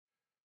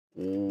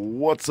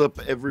What's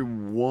up,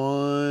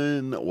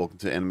 everyone? Welcome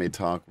to Anime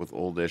Talk with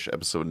Oldish,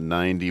 episode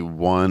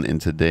 91. And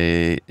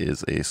today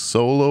is a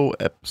solo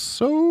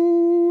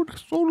episode.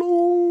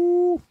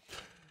 Solo.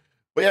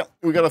 But yeah,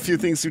 we got a few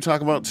things to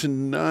talk about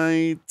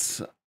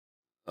tonight.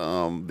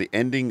 The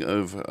ending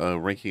of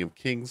Ranking of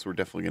Kings, we're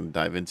definitely going to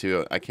dive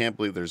into. I can't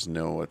believe there's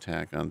no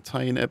Attack on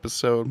Titan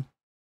episode.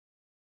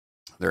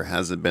 There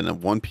hasn't been a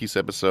One Piece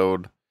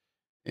episode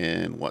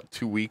in,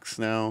 2 weeks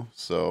now?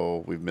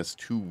 So we've missed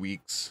 2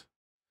 weeks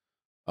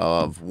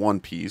of One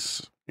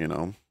Piece,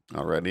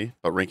 already.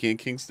 But Ranking of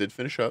Kings did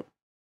finish up.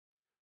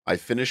 I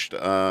finished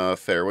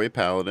Fairway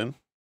Paladin.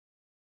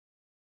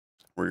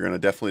 We're gonna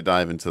definitely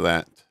dive into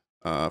that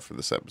for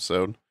this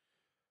episode.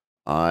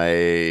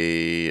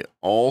 I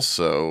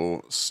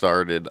also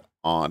started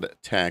Odd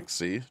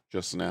Taxi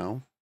just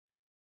now,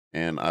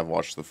 and I've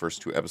watched the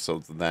first 2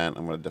 episodes of that.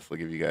 I'm gonna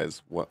definitely give you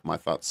guys what my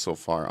thoughts so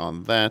far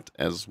on that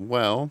as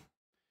well.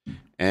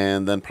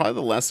 And then probably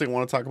the last thing I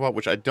want to talk about,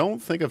 which I don't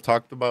think I've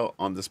talked about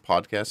on this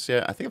podcast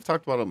yet. I think I've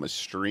talked about it on my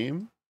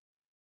stream.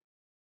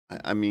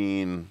 I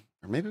mean,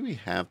 or maybe we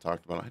have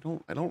talked about it.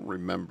 I don't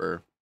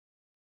remember.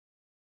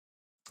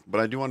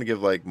 But I do want to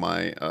give like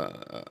my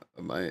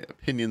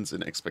opinions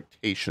and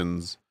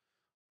expectations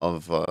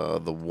of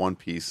the One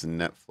Piece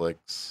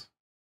Netflix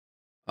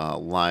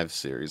live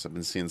series. I've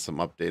been seeing some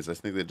updates. I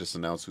think they just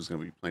announced who's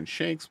going to be playing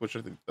Shanks, which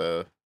I think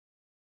the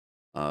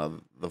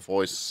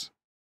voice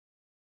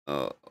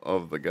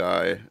of the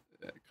guy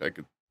I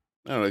don't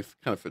know, it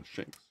kind of fits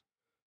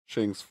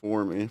Shanks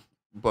for me.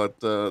 But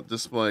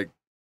just like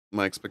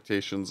my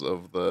expectations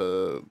of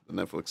the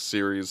Netflix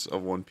series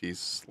of One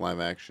Piece live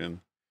action,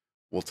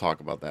 we'll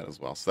talk about that as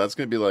well. So that's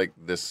gonna be like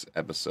this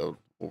episode,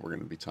 what we're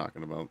gonna be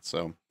talking about.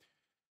 So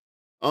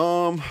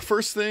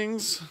first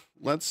things,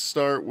 let's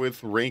start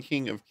with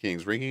Ranking of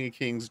Kings. Ranking of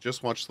Kings,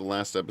 just watched the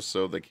last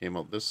episode that came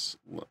out this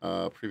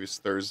previous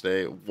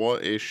Thursday.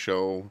 What a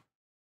show.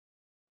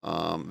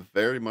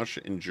 Very much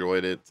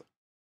enjoyed it.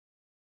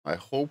 I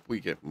hope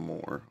we get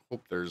more.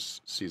 Hope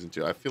there's season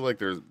two. I feel like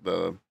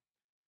the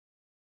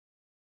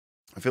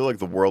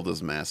world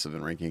is massive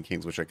in Ranking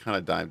Kings, which I kind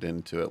of dived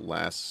into it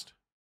last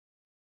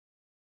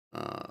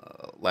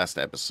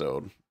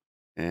episode,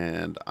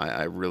 and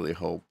I really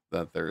hope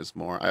that there is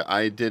more.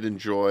 I did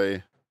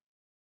enjoy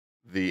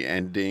the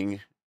ending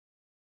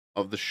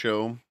of the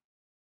show.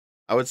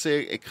 I would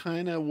say it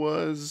kind of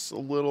was a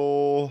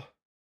little,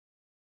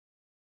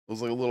 it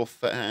was like a little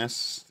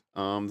fast.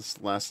 This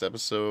last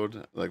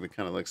episode, like they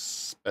kind of like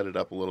sped it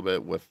up a little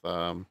bit with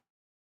Boji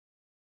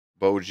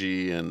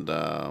and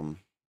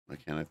I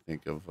can't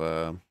think of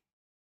the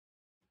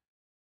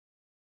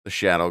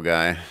shadow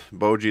guy.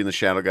 Boji and the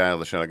shadow guy.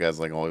 The shadow guy's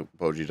like, oh,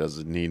 Boji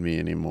doesn't need me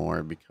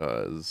anymore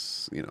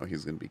because,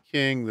 he's going to be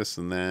king, this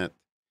and that.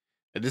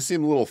 It just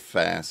seemed a little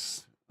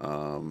fast.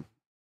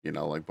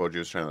 Like Boji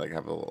was trying to like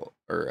have a little,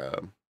 or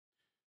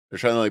they're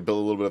trying to like build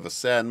a little bit of a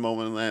sad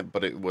moment in that,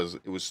 but it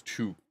was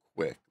too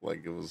quick.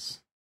 Like it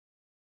was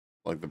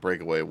like the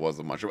breakaway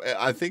wasn't much.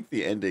 I think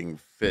the ending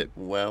fit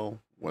well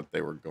what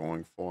they were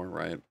going for,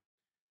 right?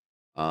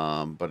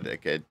 But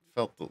it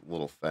felt a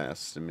little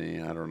fast to me.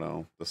 I don't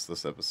know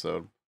this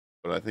episode,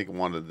 but I think I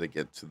wanted to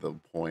get to the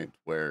point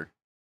where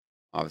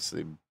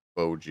obviously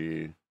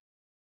Boji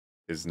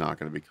is not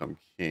going to become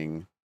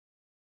king,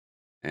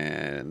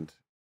 and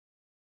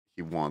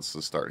he wants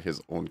to start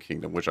his own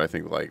kingdom, which I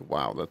think like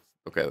wow, that's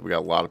okay. We got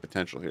a lot of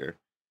potential here.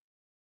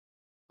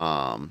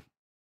 Um,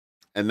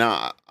 and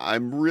now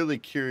I'm really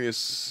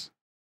curious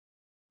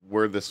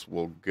where this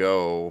will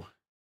go,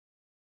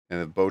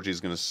 and if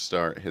Boji's going to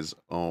start his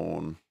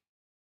own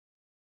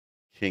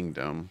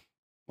kingdom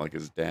like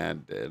his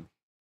dad did.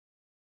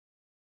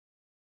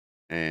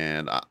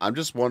 And I'm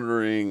just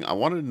wondering. I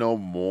want to know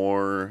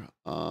more.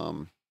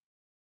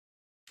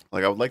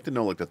 Like I would like to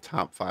know like the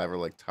top five or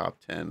like top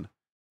 10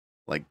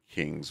 like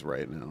kings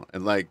right now,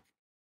 and like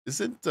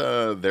isn't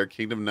their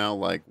kingdom now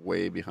like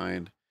way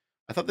behind?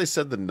 I thought they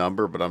said the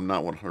number, but I'm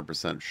not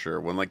 100%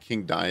 sure. When like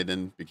King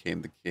Diadon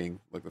became the king,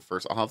 like the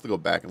first, I'll have to go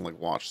back and like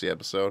watch the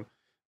episode.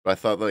 But I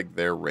thought like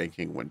their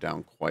ranking went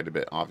down quite a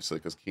bit, obviously,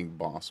 because King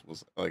Boss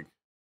was like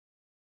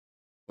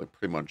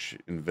pretty much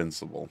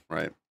invincible,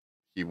 right?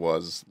 He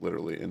was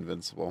literally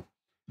invincible.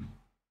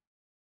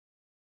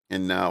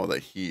 And now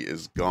that he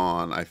is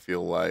gone, I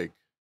feel like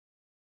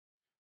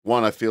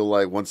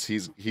once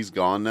he's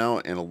gone now,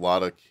 and a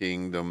lot of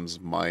kingdoms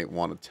might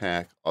want to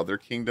attack other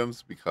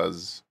kingdoms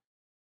because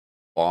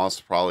Boss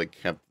probably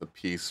kept the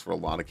peace for a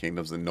lot of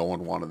kingdoms, and no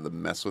one wanted to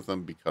mess with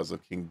him because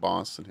of King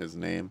Boss and his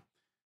name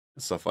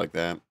and stuff like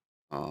that.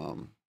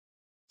 Um,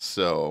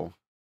 so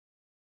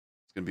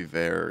it's gonna be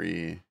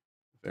very,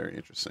 very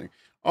interesting.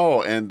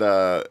 Oh, and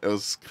it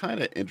was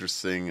kind of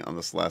interesting on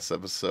this last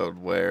episode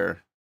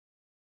where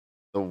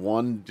the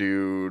one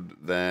dude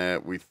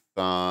that we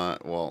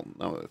thought, well,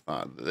 no, they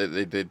thought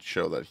they did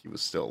show that he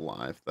was still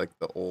alive, like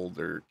the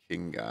older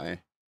king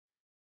guy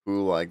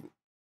who like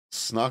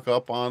snuck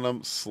up on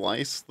him,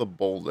 sliced the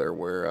boulder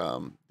where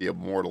the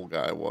immortal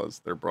guy was,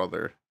 their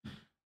brother.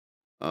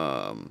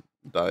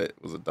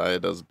 Was it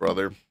Daida's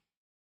brother?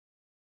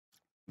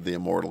 the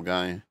immortal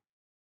guy,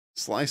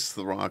 sliced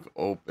the rock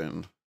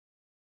open,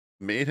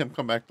 made him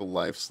come back to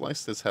life,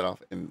 sliced his head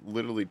off, and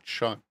literally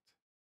chucked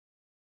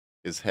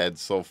his head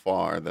so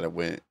far that it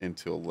went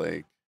into a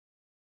lake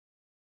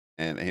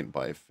and ate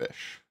by a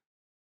fish.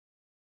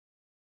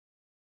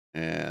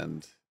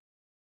 And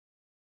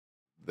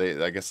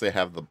I guess they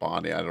have the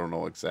body. I don't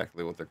know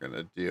exactly what they're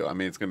gonna do. I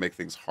mean, it's gonna make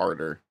things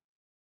harder.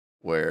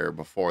 Where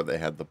before they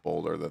had the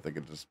boulder that they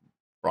could just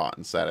brought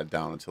and sat it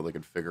down until they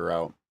could figure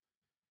out,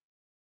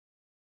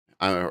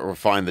 or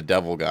find the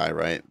devil guy,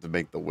 right, to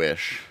make the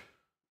wish.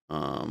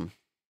 Um,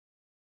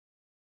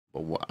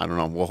 but I don't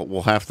know.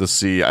 We'll have to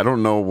see. I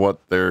don't know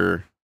what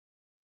they're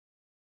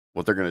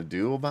gonna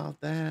do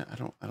about that. I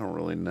don't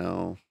really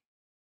know.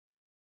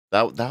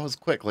 That was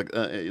quick. Like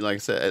I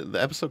said,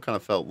 the episode kind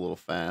of felt a little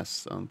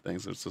fast on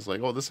things. It's just like,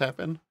 oh, this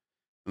happened,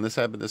 and this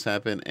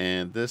happened,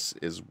 and this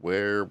is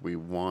where we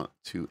want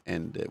to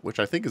end it, which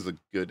I think is a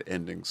good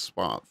ending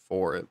spot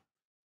for it.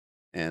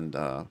 And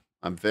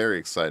I'm very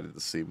excited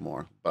to see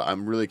more. But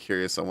I'm really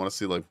curious. I want to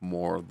see like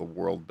more of the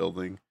world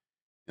building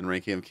in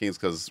Ranking of Kings,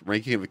 because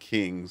Ranking of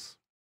Kings,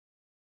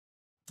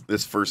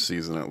 this first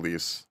season at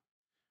least,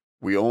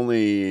 we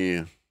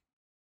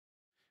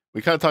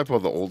kind of talked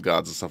about the old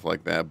gods and stuff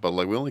like that, but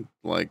like we only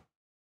like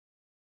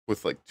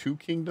with like two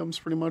kingdoms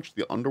pretty much,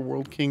 the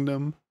underworld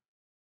kingdom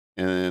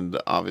and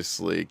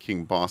obviously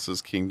King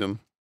Boss's kingdom.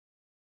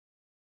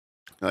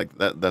 Like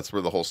that's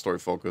where the whole story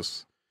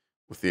focus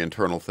with the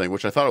internal thing,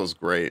 which I thought it was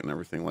great and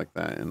everything like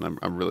that. And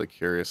I'm really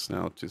curious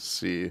now to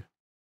see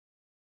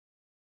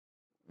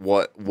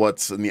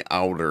what's in the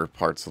outer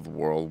parts of the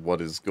world,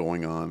 what is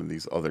going on in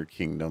these other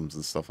kingdoms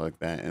and stuff like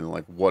that, and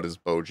like what is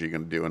Boji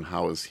going to do, and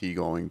how is he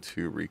going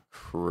to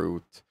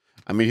recruit?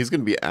 I mean, he's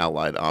going to be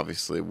allied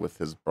obviously with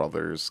his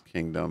brother's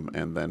kingdom,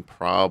 and then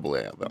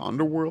probably the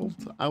underworld,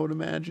 I would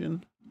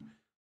imagine.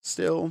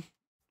 Still,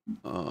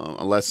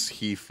 unless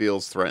he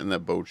feels threatened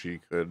that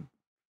Boji could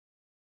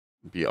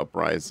be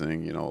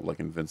uprising, you know, like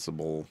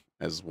invincible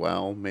as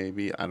well.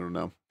 Maybe, I don't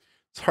know.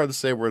 It's hard to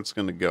say where it's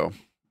going to go.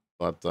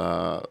 But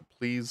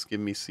please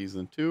give me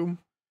season 2.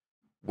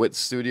 Wit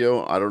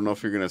Studio, I don't know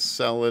if you're gonna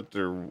sell it,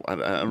 or I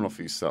don't know if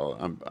you sell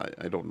it.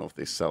 I don't know if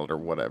they sell it or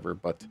whatever.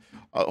 But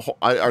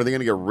are they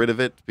gonna get rid of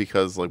it?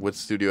 Because like Wit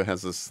Studio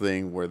has this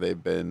thing where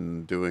they've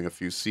been doing a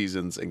few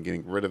seasons and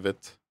getting rid of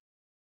it.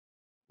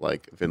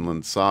 Like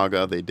Vinland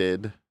Saga, they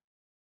did,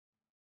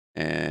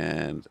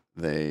 and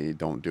they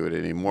don't do it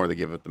anymore. They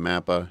give it to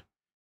Mappa.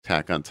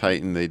 Attack on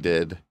Titan, they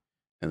did,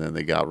 and then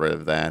they got rid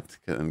of that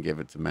and gave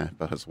it to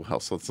Mappa as well.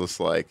 So it's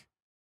just like,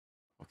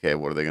 okay,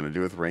 what are they going to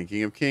do with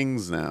Ranking of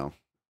Kings now?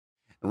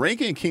 And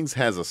Ranking of Kings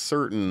has a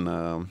certain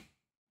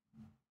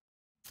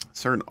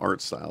certain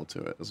art style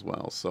to it as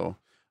well. So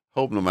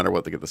hope no matter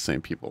what they get the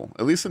same people.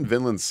 At least in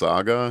Vinland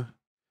Saga,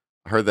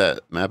 I heard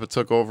that Mappa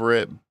took over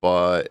it,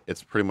 but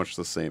it's pretty much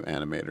the same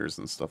animators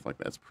and stuff like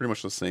that. It's pretty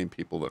much the same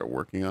people that are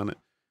working on it.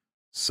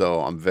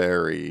 So I'm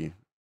very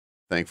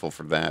thankful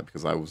for that,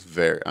 because I was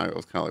kind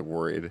of like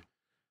worried,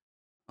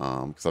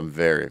 because I'm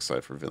very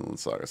excited for Vinland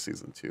Saga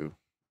season 2.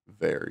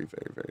 Very,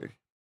 very, very.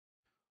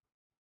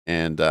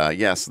 And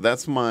yeah, so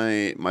that's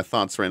my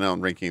thoughts right now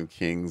on Ranking of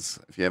Kings.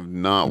 If you have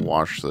not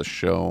watched the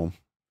show,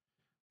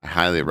 I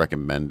highly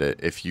recommend it.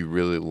 If you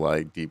really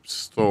like deep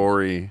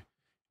story,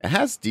 it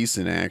has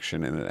decent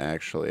action in it.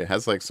 Actually, it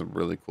has like some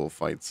really cool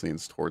fight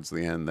scenes towards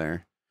the end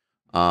there.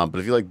 But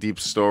if you like deep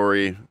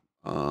story,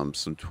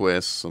 some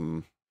twists,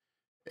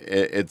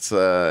 it's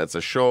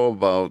a show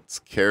about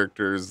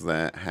characters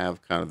that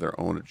have kind of their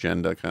own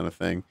agenda, kind of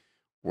thing,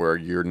 where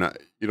you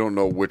don't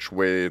know which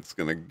way it's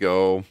gonna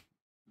go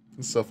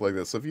and stuff like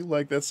that. So if you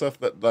like that stuff,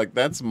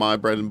 that's my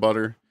bread and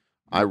butter.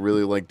 I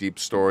really like deep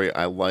story.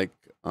 I like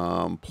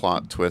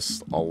plot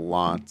twists a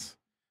lot.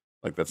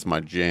 Like that's my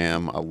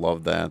jam. I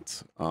love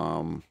that.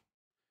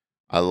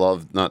 I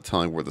love not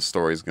telling where the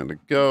story is going to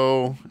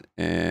go,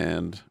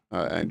 and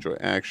I enjoy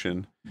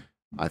action.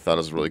 I thought it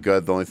was really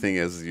good. The only thing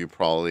is,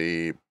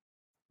 the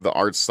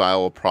art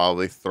style will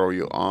probably throw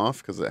you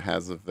off, because it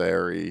has a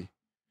very,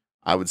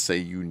 I would say,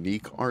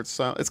 unique art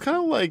style. It's kind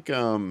of like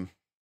you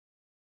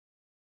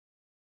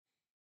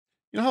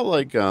know how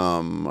like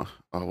oh,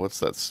 what's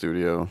that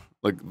studio?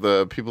 Like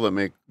the people that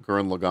make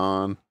Gurren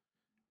Lagann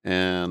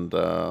and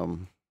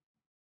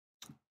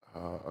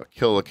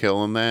Kill la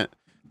Kill and that.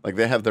 Like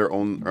they have their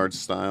own art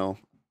style.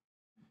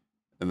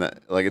 And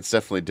that, like, it's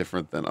definitely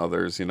different than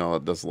others. You know,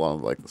 it does a lot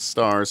of like the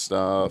star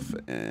stuff,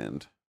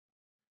 and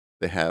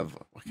they have,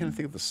 I can't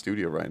think of the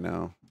studio right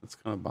now. It's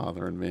kind of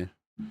bothering me.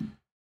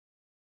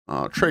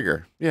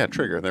 Trigger. Yeah,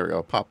 Trigger. There we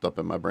go. Popped up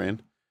in my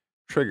brain.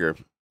 Trigger.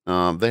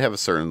 They have a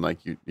certain like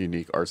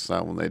unique art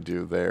style when they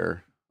do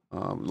their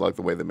like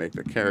the way they make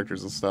their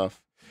characters and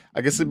stuff.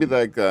 I guess it'd be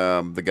like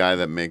the guy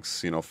that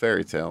makes, you know,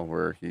 Fairy Tail,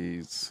 where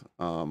he's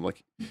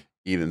like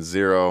Eden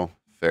Zero,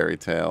 Fairy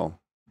Tail,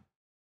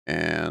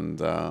 and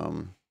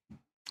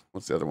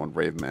what's the other one?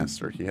 Rave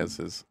Master. He has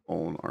his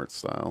own art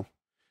style.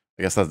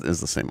 I guess that is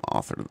the same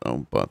author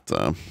though, but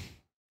I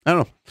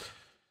don't know.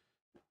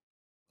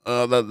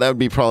 That would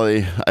be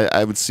probably.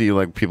 I would see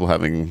like people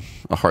having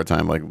a hard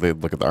time. Like they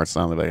look at the art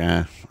style and they're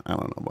like, I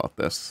don't know about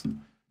this.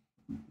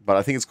 But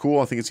I think it's cool.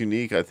 I think it's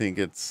unique. I think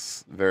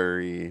it's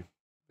very,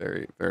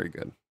 very, very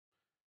good.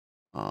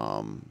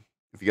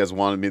 If you guys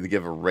wanted me to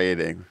give a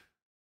rating,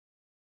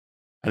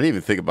 I didn't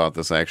even think about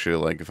this actually.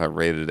 Like if I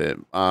rated it,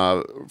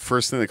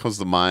 first thing that comes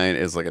to mind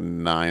is like a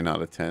 9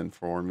 out of 10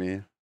 for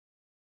me.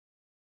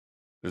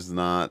 There's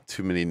not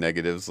too many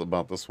negatives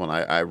about this one.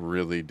 I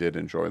really did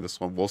enjoy this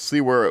one. We'll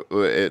see where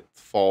it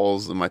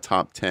falls in my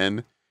top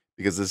 10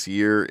 because this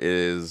year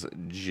is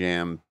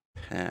jam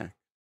packed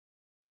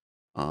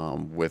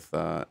with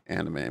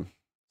anime.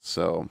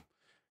 So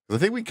I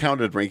think we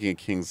counted Ranking of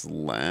Kings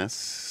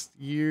last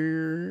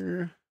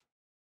year.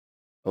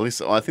 At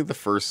least, I think the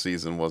first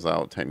season was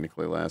out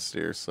technically last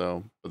year.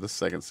 So, but the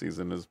second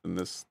season has been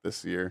this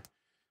year.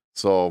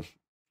 So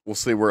we'll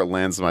see where it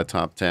lands in my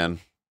top 10.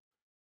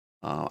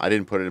 I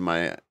didn't put it in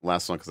my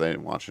last one because I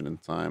didn't watch it in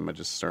time. I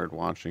just started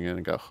watching it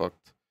and got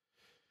hooked.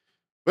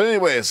 But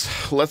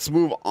anyways, let's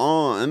move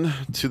on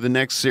to the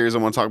next series. I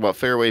want to talk about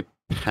Fairway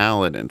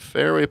Paladin.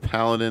 Fairway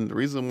Paladin. The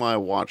reason why I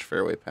watch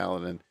Fairway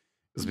Paladin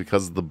is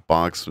because of the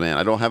Box Man.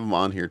 I don't have him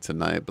on here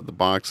tonight, but the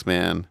Box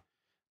Man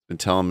been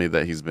telling me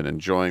that he's been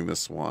enjoying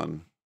this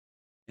one.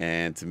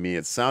 And to me,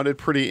 it sounded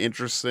pretty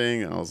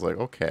interesting. And I was like,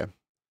 okay,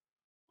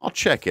 I'll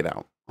check it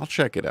out.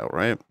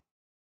 Right?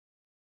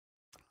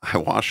 I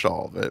watched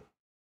all of it.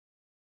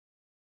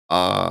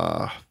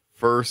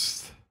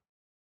 First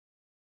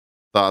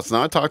thoughts.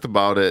 Now I talked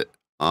about it.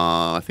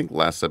 I think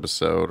last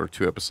episode or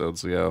 2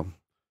 episodes ago.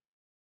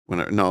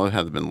 No, it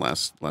hadn't been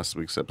last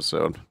week's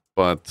episode,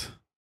 but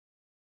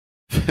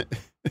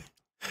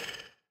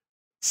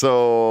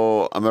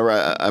so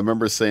I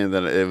remember saying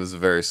that it was a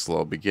very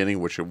slow beginning,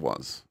 which it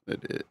was.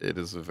 It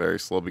is a very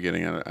slow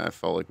beginning, and I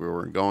felt like we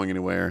weren't going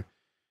anywhere.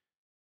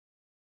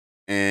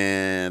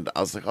 And I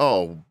was like,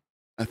 oh,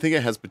 I think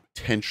it has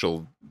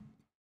potential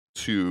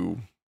to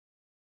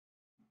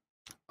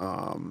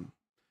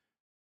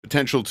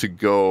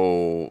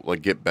go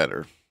like get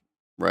better,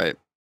 right?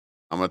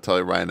 I'm gonna tell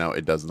you right now,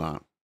 it does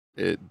not.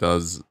 It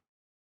does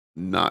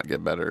not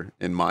get better,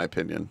 in my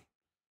opinion.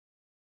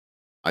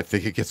 I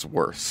think it gets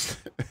worse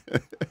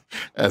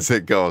as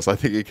it goes. I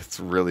think it gets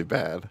really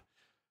bad.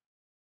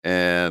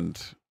 And,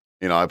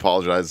 I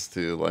apologize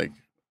to like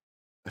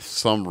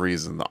some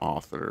reason the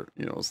author,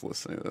 is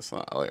listening to this.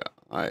 I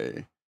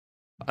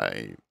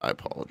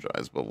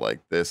apologize, but like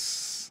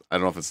this, I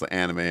don't know if it's the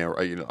anime or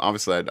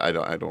obviously I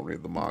don't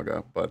read the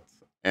manga, but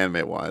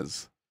anime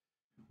wise,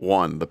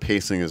 the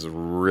pacing is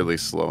really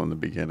slow in the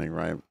beginning,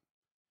 right?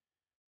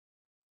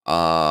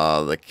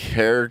 The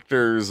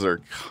characters are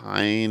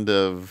kind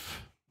of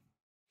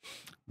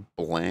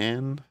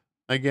bland,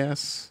 I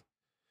guess.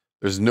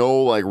 There's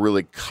no like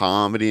really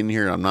comedy in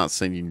here. I'm not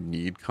saying you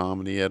need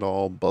comedy at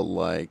all, but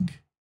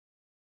like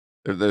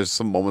there's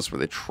some moments where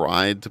they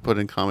tried to put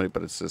in comedy,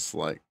 but it's just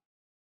like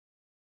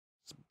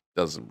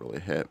doesn't really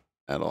hit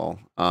at all.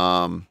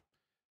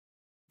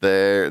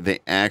 The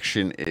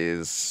action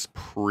is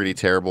pretty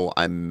terrible.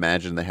 I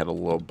imagine they had a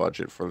low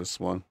budget for this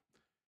one.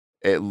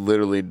 It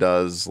literally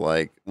does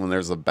like when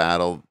there's a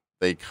battle,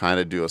 they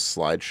kind of do a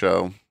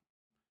slideshow.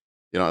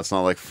 It's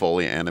not like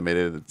fully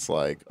animated. It's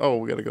like, oh,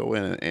 we gotta go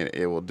in, and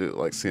it will do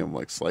like see them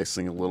like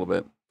slicing a little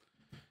bit.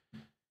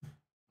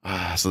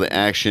 So the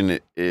action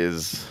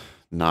is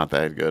not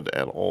that good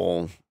at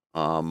all.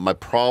 My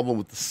problem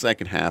with the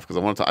second half, because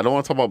I don't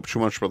want to talk about too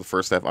much about the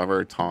first half. I've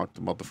already talked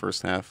about the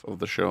first half of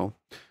the show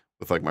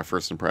with like my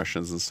first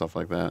impressions and stuff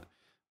like that.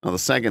 Now the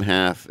second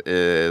half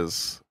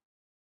is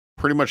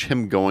pretty much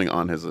him going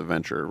on his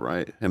adventure,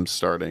 right? Him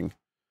starting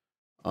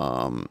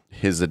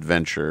his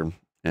adventure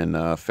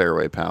in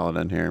Fairway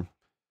Paladin here.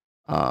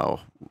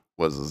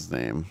 What's his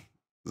name?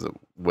 Is it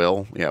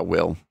Will? Yeah,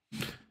 Will.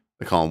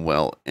 They call him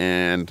Will,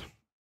 and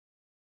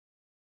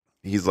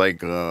he's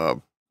like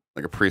a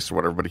priest or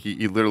whatever. But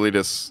he literally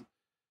just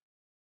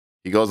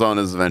he goes on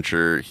his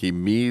adventure. He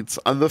meets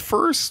on the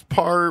first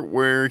part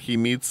where he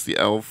meets the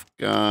elf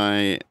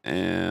guy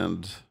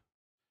and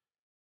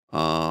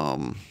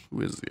who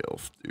is the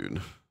elf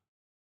dude?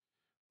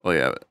 Oh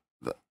yeah,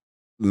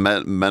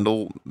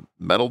 metal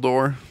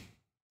door.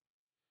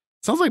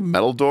 Sounds like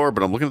metal door,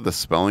 but I'm looking at the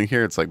spelling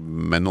here. It's like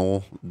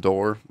mental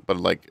door, but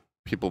like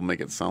people make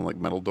it sound like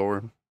metal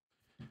door.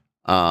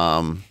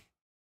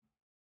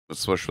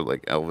 Switch with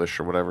like elvish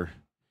or whatever.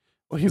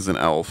 Well, he's an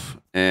elf,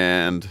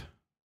 and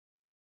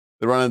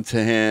they run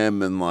into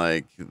him, and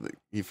like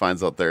he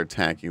finds out they're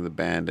attacking the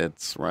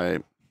bandits,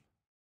 right?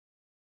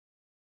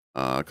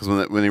 Because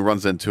when he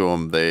runs into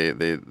them, they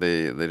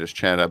just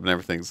chat up, and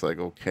everything's like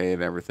okay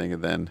and everything,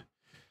 and then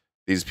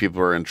these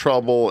people are in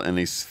trouble, and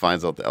he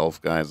finds out the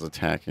elf guy is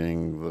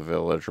attacking the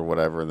village or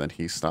whatever, and then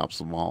he stops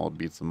them all and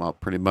beats them up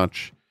pretty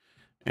much.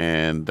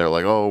 And they're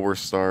like, oh, we're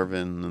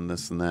starving and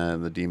this and that,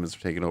 and the demons are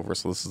taking over,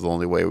 so this is the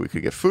only way we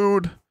could get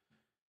food.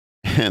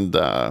 And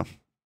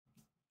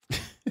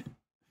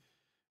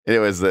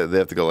anyways, they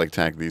have to go like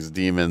attack these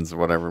demons or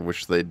whatever,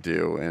 which they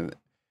do. And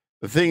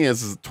The thing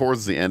is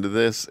towards the end of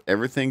this,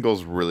 everything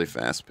goes really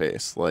fast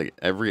paced. Like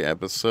every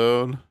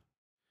episode,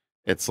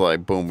 it's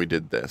like boom, we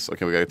did this.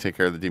 Okay, we gotta take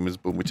care of the demons.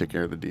 Boom, we take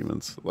care of the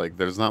demons. Like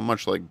there's not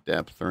much like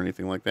depth or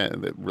anything like that,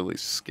 and it really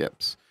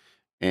skips.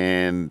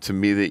 And to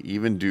me, they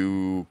even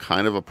do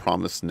kind of a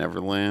Promised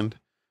Neverland,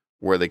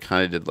 where they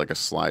kind of did like a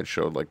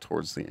slideshow like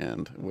towards the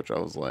end, which I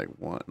was like,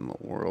 what in the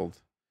world?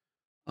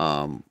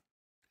 Um,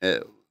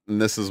 and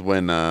this is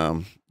when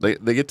they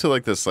get to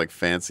like this like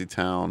fancy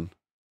town,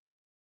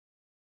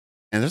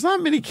 and there's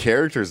not many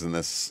characters in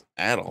this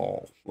at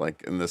all.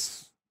 Like in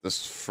this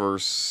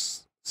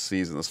first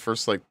season, this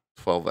first like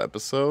 12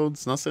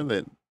 episodes. Not saying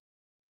that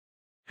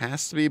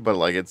has to be, but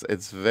like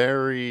it's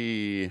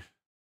very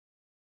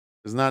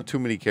there's not too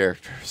many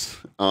characters.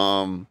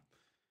 And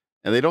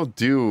they don't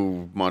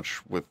do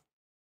much with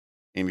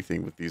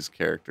anything with these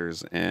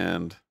characters.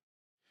 And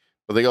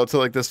but they go to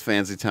like this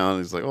fancy town. And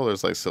he's like, oh,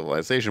 there's like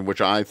civilization,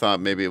 which I thought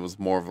maybe it was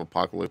more of an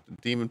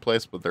apocalyptic demon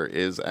place, but there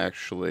is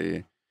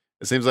actually.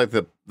 It seems like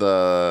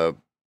the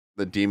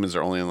demons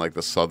are only in like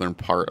the southern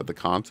part of the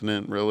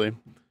continent, really,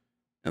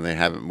 and they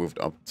haven't moved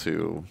up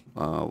to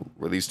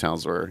where these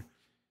towns were.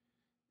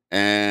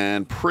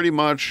 And pretty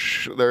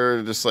much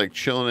they're just like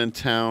chilling in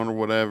town or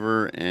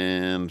whatever,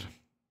 and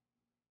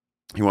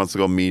he wants to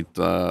go meet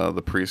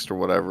the priest or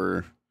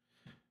whatever,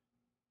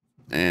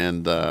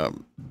 and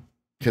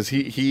because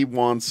he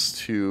wants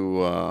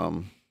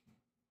to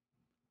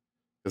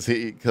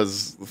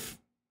because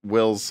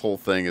Will's whole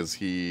thing is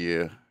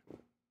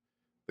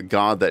the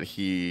god that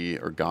he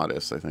or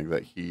goddess I think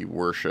that he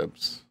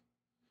worships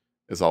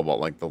is all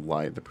about like the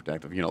light, the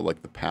protective,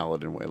 like the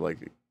paladin way,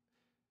 like,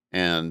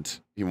 and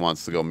he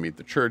wants to go meet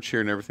the church here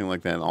and everything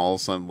like that. And all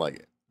of a sudden,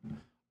 like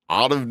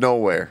out of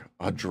nowhere,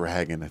 a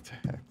dragon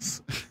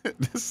attacks.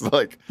 It's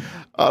like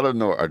out of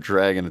nowhere, a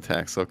dragon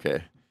attacks.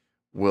 Okay,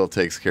 Will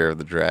takes care of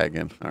the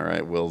dragon. All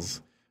right,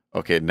 Will's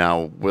okay.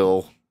 Now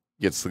Will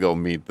gets to go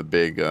meet the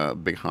big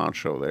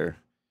honcho there.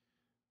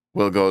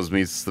 Will goes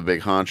meets the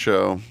big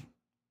honcho.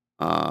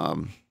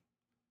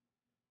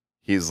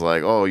 He's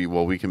like, oh,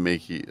 well, we can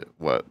make you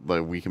what?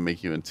 Like, we can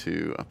make you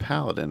into a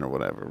paladin or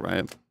whatever,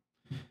 right?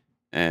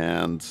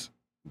 And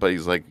but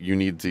he's like, you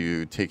need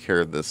to take care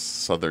of this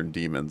southern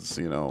demons,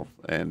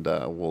 and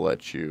we'll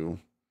let you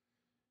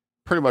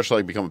pretty much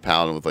like become a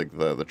paladin with like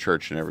the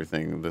church and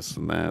everything, this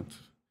and that.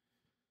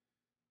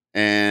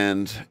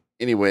 And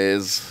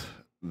anyways,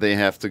 they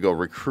have to go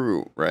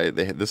recruit, right?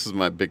 This is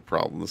my big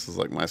problem. This is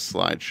like my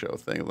slideshow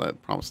thing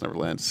that Promised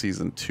Neverland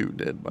season 2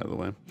 did, by the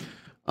way.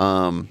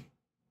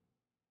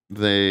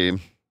 They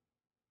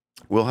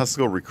Will has to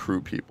go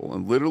recruit people,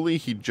 and literally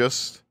he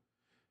just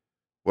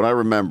what I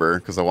remember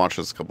because I watched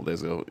this a couple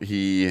days ago.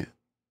 He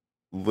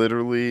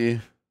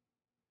literally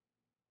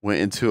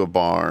went into a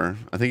bar.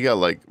 I think he got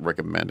like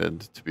recommended.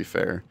 To be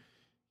fair,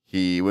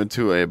 he went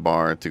to a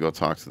bar to go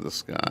talk to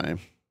this guy,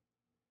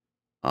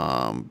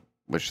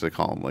 which they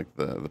call him like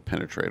the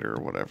penetrator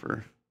or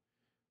whatever,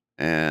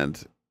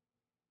 and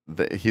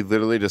he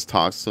literally just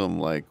talks to him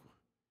like,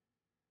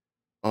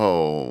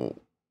 oh,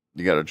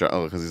 you got a job?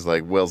 Oh, because he's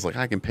like, Will's like,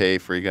 I can pay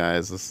for you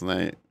guys this and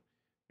that.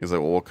 He's like,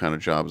 well, what kind of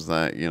job is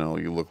that?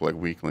 You look like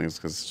weaklings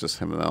because it's just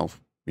him and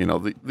Elf.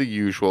 The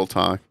usual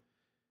talk.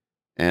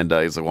 And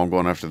he's like, well, I'm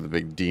going after the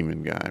big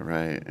demon guy,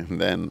 right?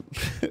 And then,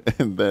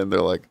 and then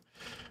they're like,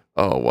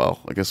 oh, well,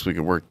 I guess we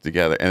can work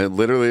together. And it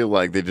literally,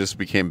 like, they just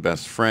became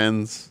best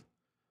friends.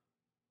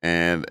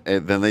 And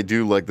then they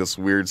do like this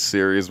weird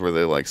series where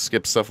they like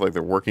skip stuff, like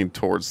they're working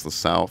towards the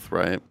south,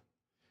 right,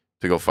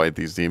 to go fight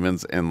these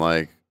demons, and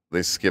like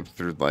they skip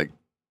through like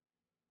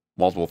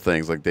multiple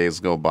things, like days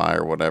go by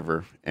or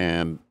whatever,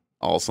 and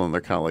all of a sudden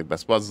they're kind of like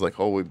best buds, like,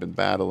 oh, we've been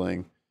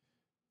battling,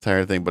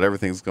 entire thing, but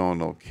everything's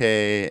going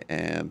okay,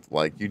 and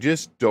like you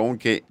just don't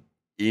get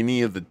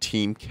any of the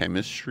team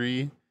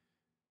chemistry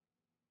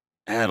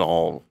at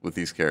all with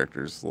these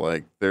characters.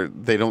 Like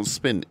they don't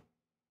spend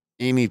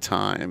any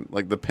time.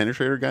 Like the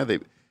penetrator guy,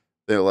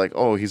 they're like,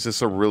 oh, he's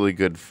just a really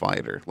good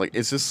fighter. Like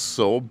it's just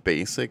so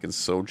basic and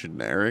so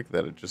generic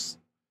that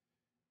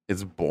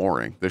it's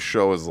boring. The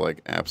show is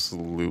like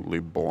absolutely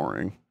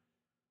boring.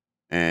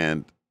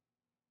 And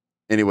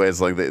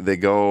anyways, like they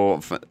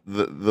go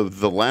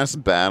the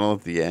last battle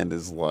at the end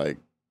is like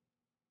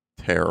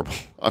terrible.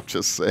 I'm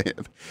just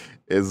saying,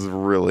 is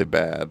really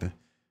bad.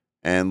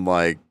 And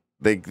like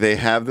they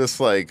have this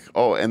like,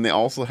 oh, and they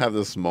also have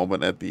this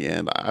moment at the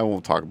end. I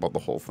won't talk about the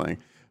whole thing,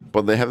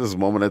 but they have this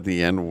moment at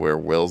the end where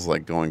Will's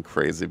like going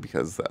crazy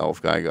because the elf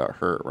guy got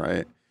hurt,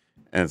 right?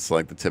 And it's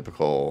like the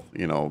typical,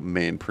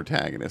 main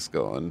protagonist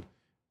going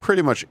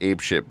pretty much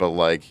ape shit, but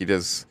like he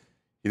just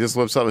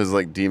whips up his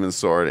like demon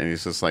sword and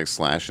he's just like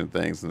slashing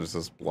things and there's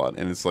this blood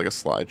and it's like a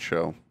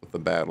slideshow with the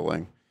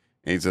battling.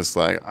 And he's just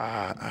like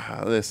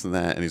this and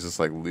that, and he's just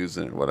like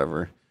losing it,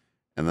 whatever.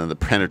 And then the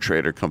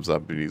penetrator comes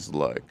up and he's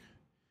like,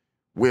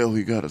 Will,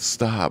 you gotta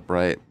stop,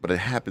 right? But it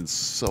happens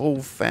so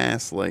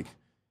fast, like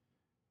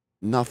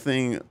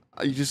nothing.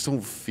 You just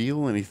don't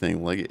feel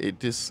anything. Like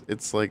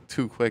it's like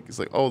too quick. It's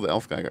like, oh, the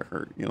elf guy got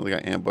hurt. They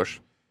got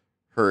ambushed,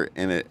 hurt,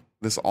 and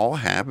this all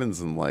happens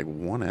in like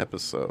one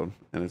episode,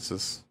 and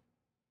it's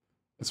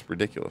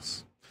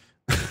ridiculous.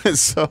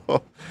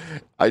 So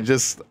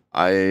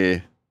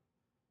I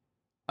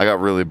I got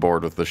really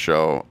bored with the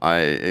show.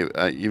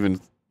 I even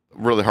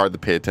really hard to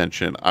pay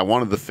attention. I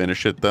wanted to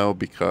finish it though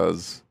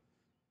because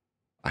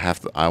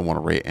I want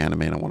to rate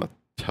anime, and I want to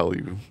tell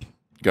you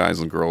guys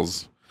and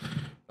girls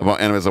about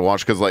animes I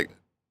watch, because like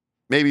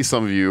maybe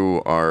some of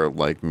you are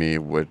like me,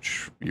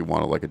 which you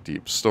want like a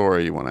deep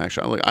story, you want to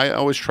actually like, I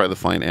always try to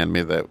find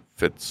anime that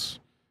fits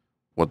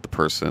what the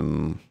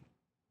person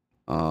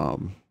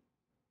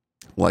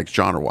like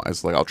genre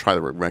wise. Like I'll try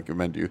to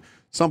recommend you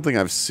something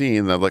I've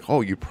seen that I'm like,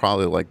 oh, you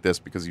probably like this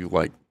because you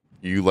like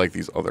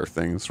these other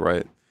things,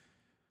 right?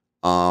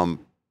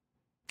 Um,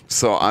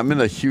 so I'm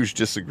in a huge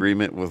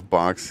disagreement with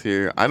Box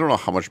here. I don't know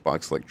how much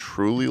Box like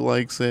truly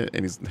likes it,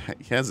 and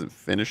he hasn't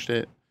finished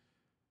it.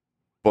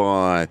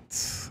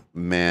 But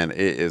man, it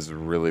is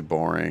really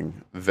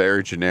boring.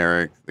 Very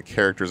generic. The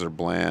characters are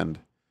bland.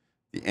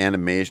 The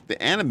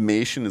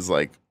animation is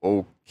like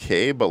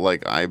okay, but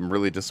like I'm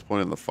really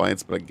disappointed in the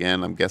fights. But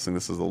again, I'm guessing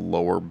this is a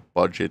lower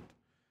budget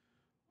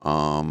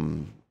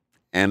um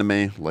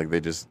anime. Like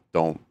they just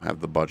don't have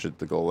the budget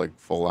to go like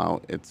full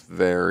out. It's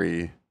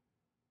very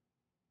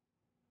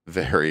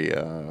very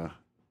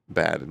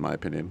bad in my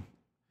opinion.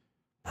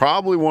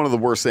 Probably one of the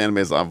worst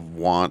animes I've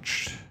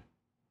watched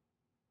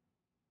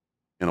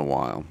in a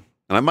while.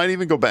 And I might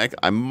even go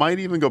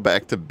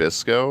back to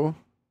Bisco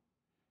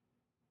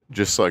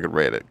just so I could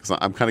rate it, because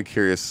I'm kind of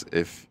curious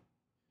if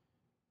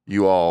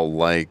you all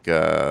like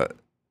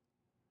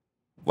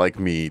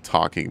me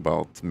talking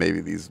about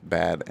maybe these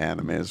bad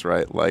animes,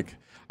 right? Like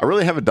I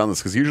really haven't done this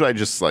because usually I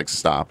just like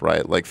stop,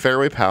 right? Like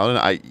Fairway Paladin,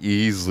 I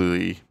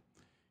easily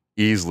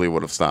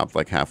would have stopped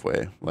like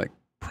halfway, like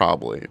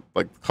probably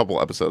like a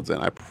couple episodes in,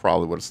 I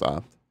probably would have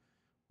stopped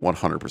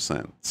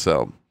 100%.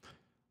 So,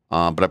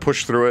 but I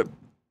pushed through it.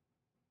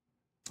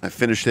 I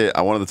finished it.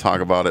 I wanted to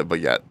talk about it, but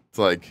yet it's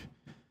like,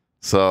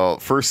 so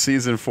first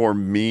season for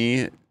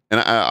me, and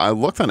I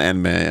looked on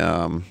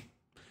anime.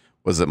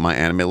 Was it my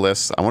anime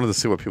list? I wanted to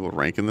see what people are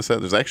ranking this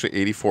at. There's actually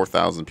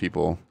 84,000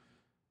 people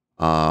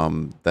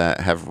that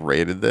have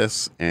rated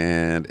this,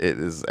 and it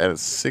is at a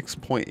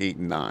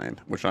 6.89,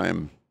 which I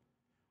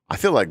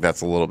feel like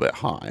that's a little bit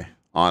high,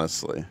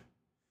 honestly.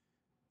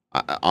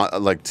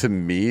 Like to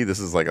me, this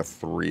is like a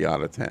 3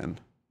 out of 10.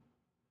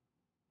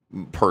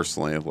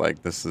 Personally,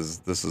 like this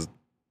is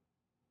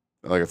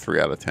like a 3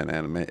 out of 10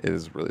 anime. It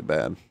is really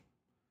bad,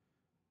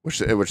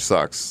 which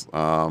sucks.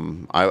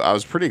 I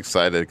was pretty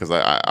excited because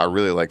I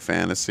really like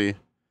fantasy,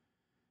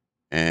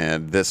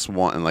 and this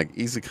one, and like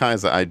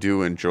isekais I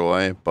do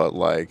enjoy, but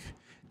like,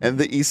 and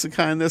the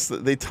isekai in this,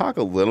 they talk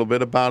a little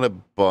bit about it,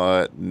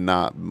 but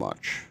not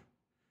much.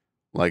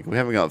 Like we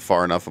haven't got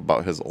far enough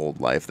about his old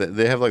life.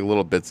 They have like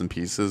little bits and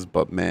pieces,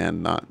 but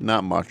man,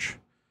 not much.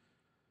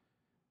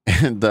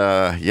 And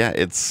yeah,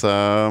 it's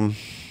something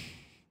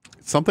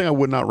I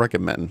would not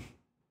recommend.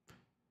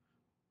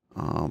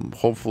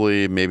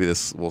 Hopefully, maybe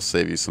this will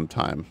save you some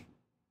time.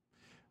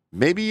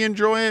 Maybe you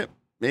enjoy it.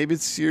 Maybe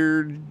it's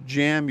your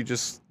jam. You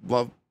just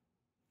love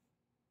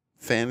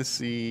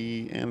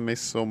fantasy anime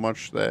so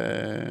much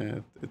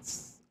that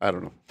it's, I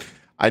don't know.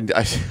 I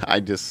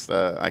just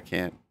I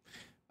can't.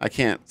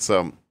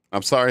 So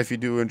I'm sorry if you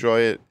do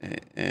enjoy it,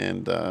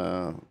 and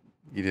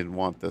you didn't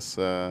want this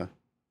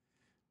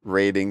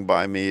rating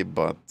by me,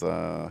 but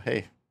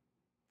hey,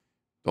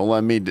 don't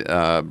let me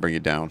bring you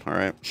down. All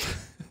right.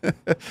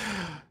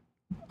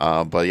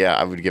 But yeah,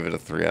 I would give it a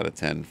 3 out of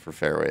 10 for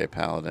Fairway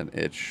Paladin.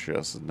 It's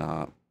just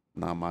not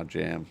my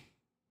jam.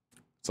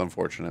 It's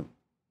unfortunate.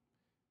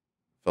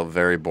 Felt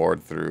very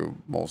bored through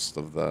most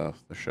of the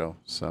show.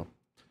 So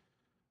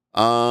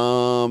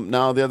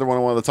now the other one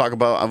I wanted to talk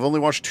about, I've only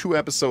watched 2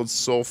 episodes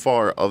so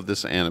far of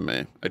this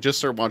anime. I just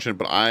started watching it,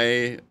 but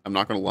I'm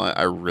not gonna lie,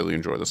 I really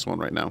enjoy this one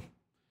right now.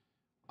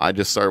 I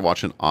just started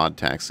watching Odd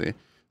Taxi.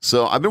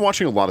 So I've been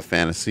watching a lot of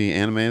fantasy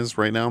animes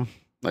right now,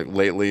 like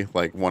lately,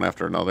 like one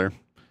after another.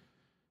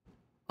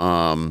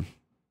 I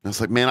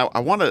was like, man, I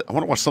want to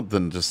watch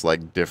something just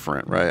like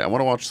different, right? I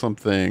want to watch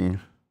something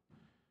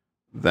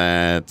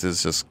that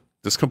is just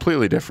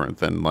completely different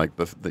than like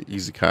the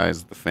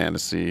isekais, the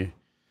fantasy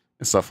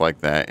and stuff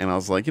like that. And I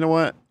was like, you know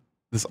what?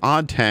 This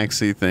Odd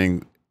Taxi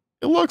thing,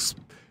 it looks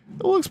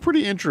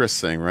pretty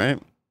interesting, right?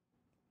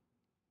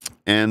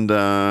 And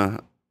I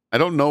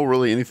don't know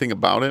really anything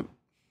about it.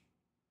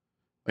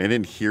 Like, I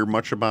didn't hear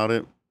much about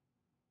it.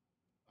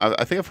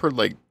 I think I've heard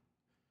like,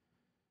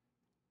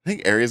 I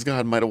think Aries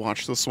God might have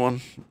watched this one.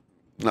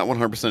 Not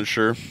 100%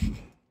 sure,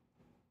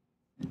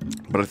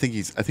 but I think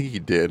he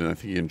did, and I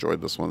think he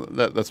enjoyed this one.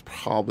 That's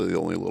probably the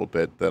only little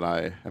bit that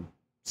I have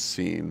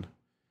seen.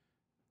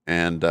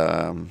 And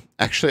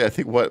actually, I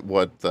think what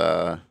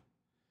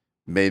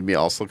made me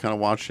also kind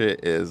of watch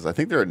it is I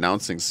think they're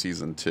announcing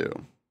season 2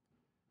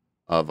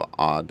 of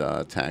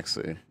Odd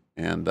Taxi,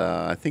 and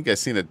I think I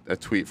seen a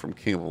tweet from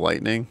King of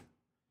Lightning,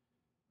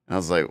 and I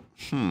was like,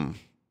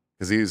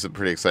 because he was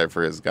pretty excited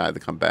for his guy to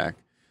come back,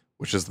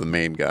 which is the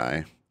main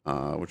guy,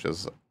 which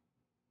is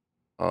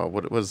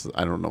what was,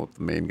 I don't know what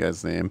the main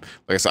guy's name.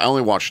 Like I said, I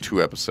only watched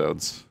 2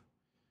 episodes,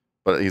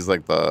 but he's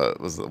like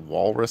was the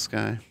walrus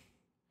guy.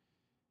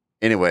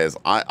 Anyways,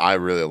 I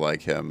really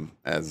like him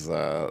as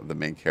the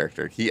main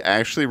character. He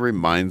actually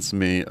reminds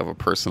me of a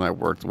person I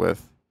worked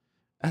with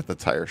at the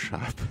tire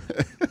shop.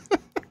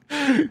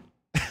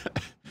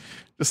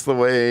 Just the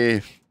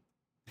way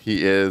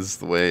he is,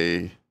 the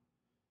way,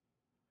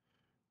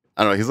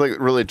 I don't know, he's like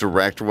really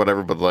direct or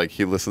whatever, but like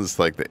he listens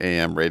to like the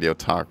AM radio,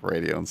 talk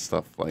radio and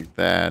stuff like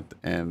that,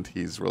 and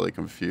he's really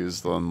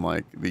confused on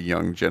like the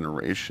young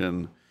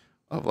generation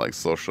of like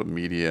social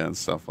media and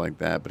stuff like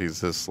that. But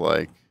he's just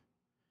like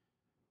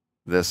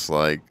this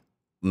like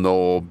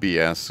no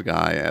BS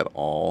guy at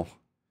all,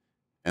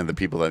 and the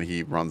people that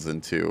he runs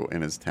into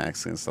in his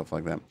taxi and stuff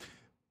like that.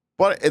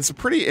 But it's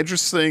pretty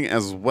interesting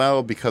as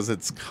well because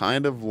it's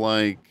kind of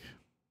like,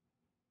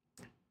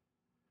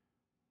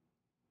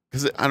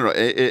 because I don't know,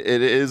 it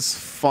is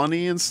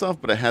funny and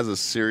stuff, but it has a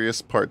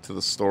serious part to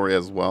the story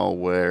as well,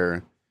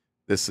 where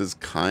this is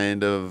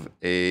kind of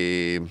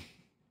a,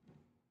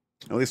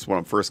 at least what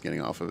I'm first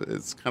getting off of it,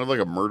 it's kind of like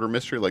a murder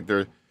mystery. Like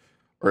or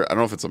I don't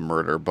know if it's a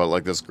murder, but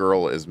like this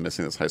girl is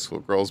missing, this high school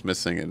girl is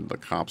missing, and the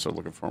cops are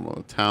looking for him in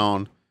the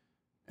town.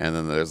 And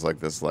then there's like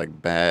this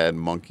like bad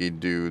monkey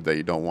dude that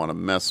you don't want to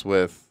mess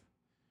with,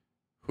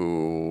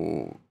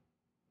 who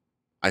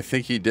I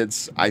think he did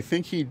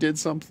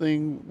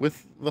something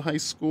with the high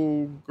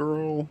school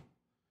girl.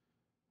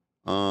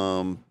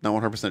 Not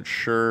 100%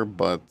 sure,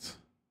 but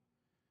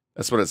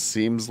that's what it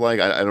seems like.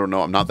 I don't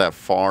know. I'm not that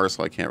far,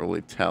 so I can't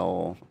really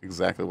tell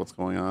exactly what's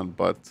going on,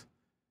 but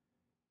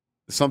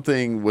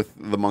something with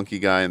the monkey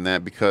guy in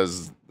that,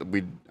 because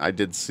I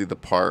did see the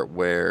part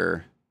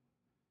where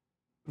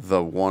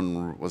the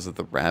one, was it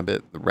the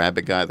rabbit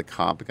guy, the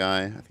cop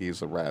guy? I think he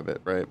was a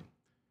rabbit, right?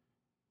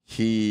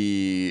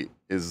 He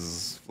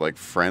is like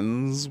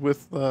friends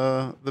with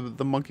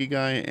the monkey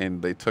guy,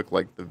 and they took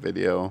like the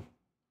video,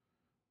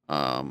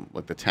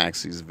 like the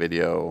taxi's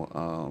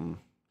video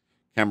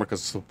camera,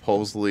 because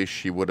supposedly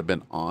she would have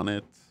been on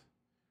it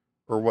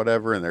or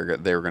whatever, and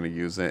they were going to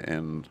use it,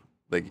 and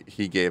like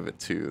he gave it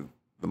to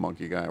the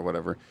monkey guy or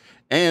whatever.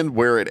 And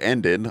where it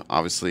ended,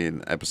 obviously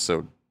in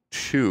episode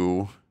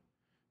 2,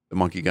 the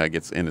monkey guy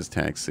gets in his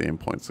taxi and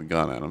points a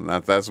gun at him.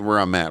 That's where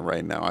I'm at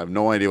right now. I have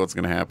no idea what's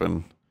going to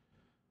happen.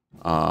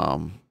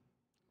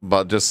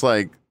 But just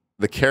like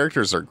the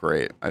characters are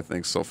great, I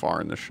think, so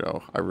far in the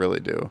show. I really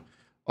do.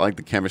 I like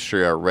the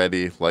chemistry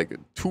already. Like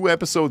 2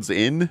 episodes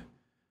in,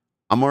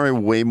 I'm already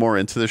way more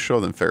into the show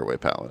than Fairway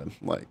Paladin.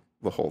 Like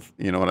the whole,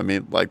 you know what I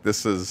mean? Like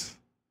this is,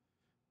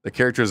 the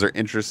characters are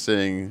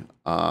interesting.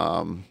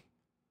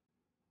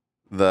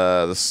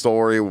 The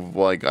story,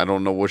 like I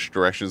don't know which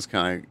direction is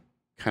kind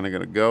of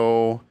gonna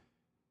go.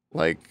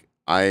 Like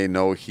I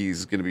know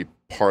he's gonna be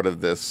part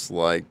of this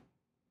like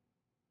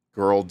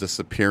girl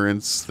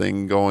disappearance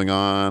thing going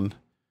on.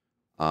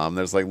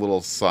 There's like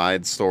little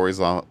side stories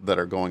that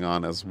are going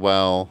on as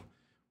well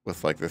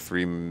with like the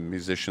 3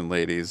 musician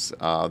ladies.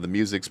 The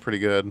music's pretty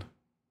good.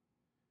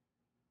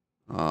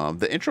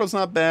 The intro's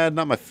not bad,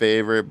 not my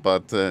favorite,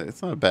 but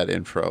it's not a bad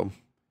intro.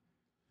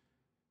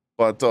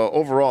 But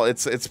overall,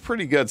 it's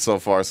pretty good so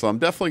far. So I'm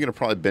definitely gonna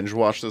probably binge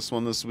watch this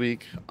one this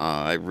week.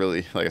 I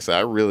really, like I said,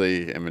 I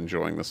really am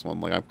enjoying this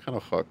one. Like I'm kind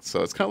of hooked.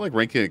 So it's kind of like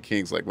Ranking of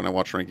Kings. Like when I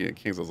watched Ranking of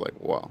Kings, I was like,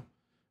 wow,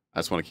 I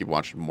just want to keep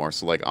watching more.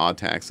 So like Odd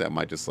Taxi, I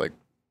might just like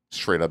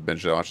straight up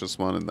binge watch this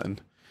one, and then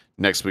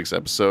next week's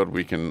episode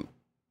we can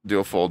do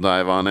a full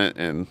dive on it,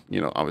 and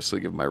obviously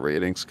give my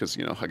ratings, because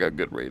I got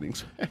good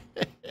ratings.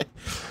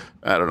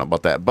 I don't know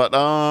about that, but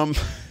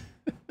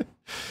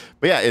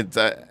but yeah,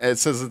 it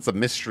says it's a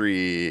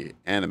mystery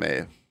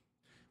anime,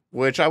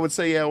 which I would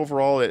say, yeah,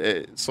 overall,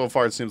 it so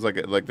far it seems like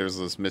there's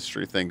this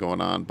mystery thing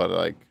going on, but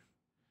like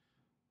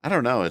I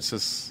don't know, it's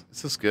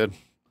just good.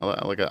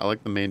 I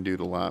like the main dude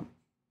a lot,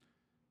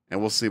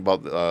 and we'll see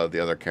about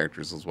the other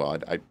characters as well.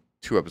 I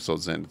 2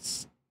 episodes in,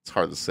 it's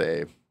hard to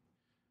say,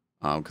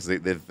 because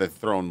they've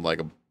thrown like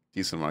a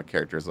decent amount of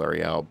characters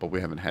already out, but we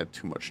haven't had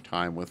too much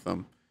time with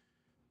them.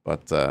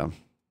 But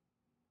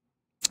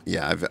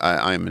yeah,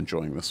 I am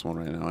enjoying this one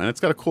right now, and it's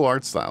got a cool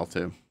art style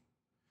too.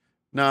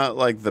 Not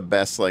like the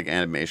best like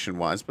animation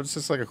wise, but it's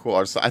just like a cool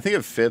art style. I think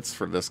it fits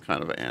for this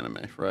kind of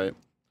anime, right?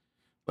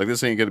 Like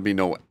this ain't gonna be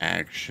no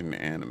action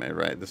anime,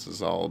 right? This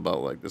is all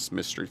about like this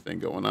mystery thing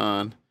going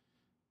on,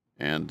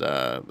 and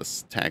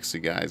this taxi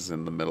guy's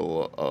in the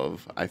middle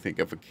of, I think,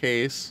 of a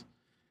case,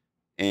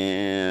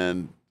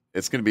 and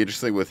it's gonna be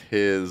interesting with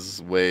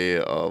his way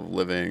of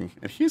living,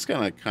 and he's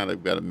kind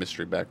of got a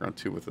mystery background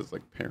too with his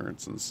like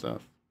parents and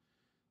stuff.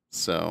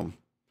 So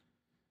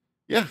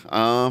yeah,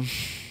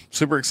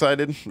 super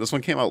excited. This one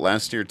came out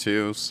last year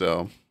too,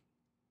 so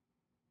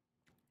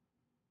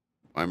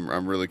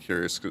I'm really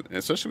curious,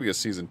 especially because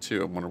season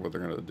 2. I wonder what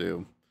they're gonna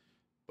do,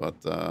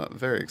 but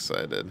very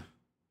excited.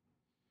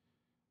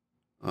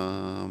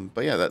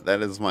 But yeah,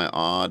 that is my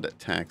Odd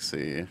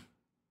Taxi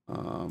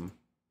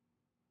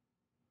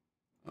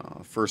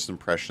first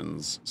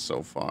impressions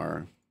so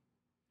far.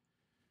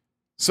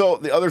 So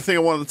the other thing I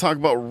wanted to talk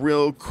about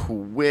real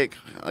quick,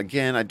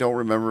 again, I don't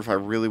remember if I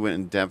really went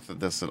in depth of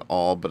this at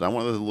all, but I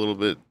wanted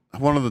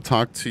to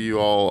talk to you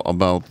all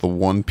about the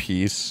One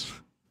Piece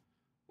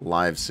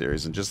live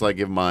series and just like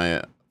give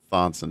my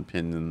thoughts and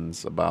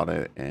opinions about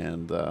it.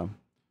 And 'cause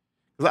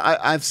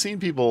I've seen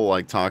people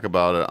like talk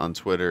about it on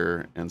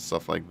Twitter and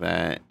stuff like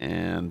that.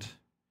 And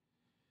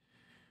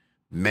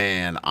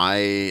man,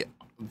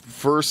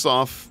 first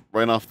off,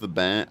 right off the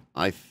bat,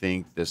 I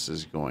think this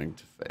is going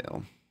to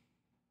fail.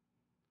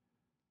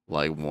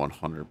 Like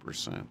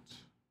 100%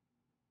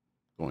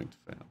 going to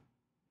fail.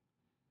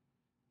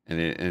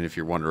 And if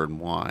you're wondering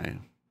why,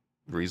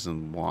 the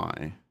reason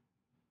why,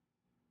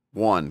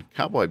 one,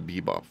 Cowboy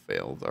Bebop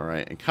failed, all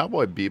right? And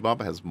Cowboy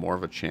Bebop has more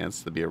of a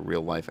chance to be a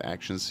real life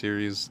action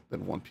series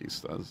than One Piece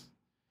does.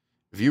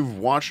 If you've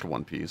watched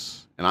One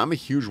Piece, and I'm a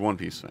huge One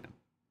Piece fan,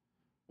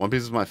 One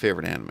Piece is my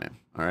favorite anime,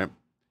 all right?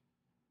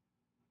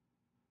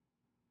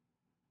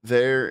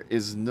 There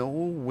is no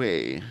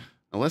way,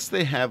 unless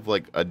they have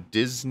like a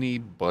Disney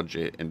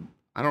budget, and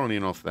I don't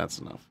even know if that's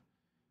enough,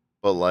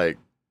 but like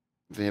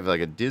they have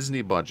like a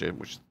Disney budget,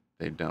 which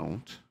they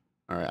don't.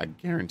 All right, I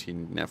guarantee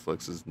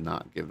Netflix is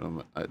not giving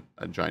them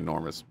a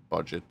ginormous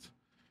budget.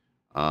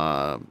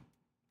 Um,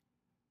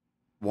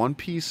 One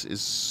Piece is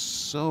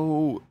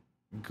so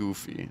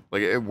goofy.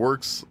 Like it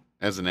works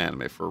as an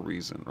anime for a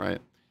reason,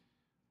 right?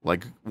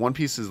 Like One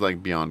Piece is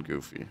like beyond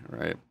goofy,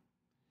 right?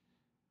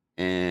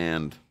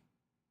 And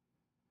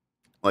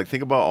like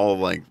think about all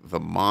like the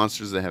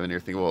monsters they have in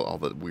here. Think about all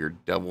the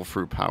weird devil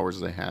fruit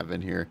powers they have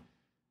in here.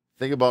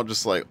 Think about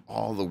just like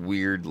all the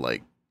weird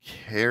like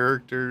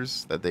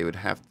characters that they would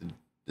have to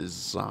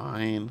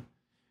design.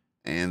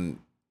 And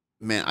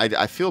man,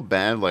 I feel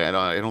bad. Like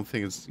I don't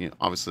think it's,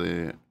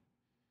 obviously,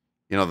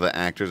 the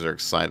actors are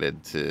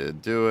excited to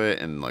do it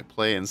and like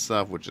play and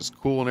stuff, which is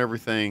cool and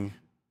everything.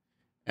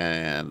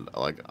 And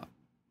like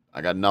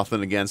I got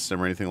nothing against them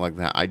or anything like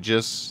that.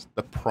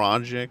 The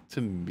project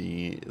to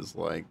me is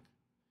like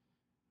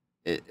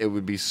it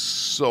would be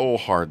so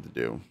hard to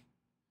do.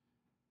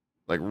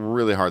 Like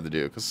really hard to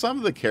do. Because some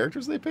of the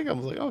characters they pick, I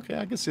was like, okay,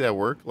 I can see that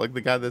work. Like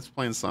the guy that's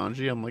playing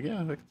Sanji, I'm like,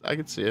 yeah, I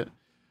could see it.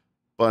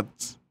 But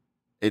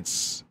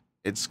it's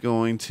it's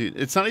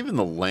not even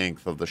the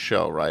length of the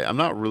show, right? I'm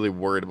not really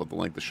worried about the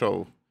length of the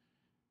show.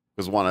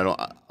 Because one, I don't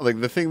like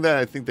the thing that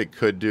I think they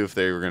could do if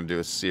they were going to do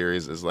a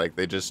series is like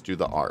they just do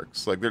the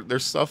arcs. Like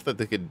there's stuff that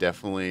they could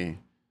definitely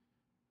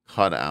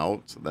cut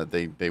out that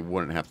they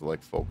wouldn't have to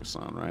like focus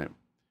on, right?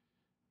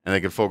 And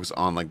they could focus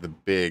on like the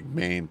big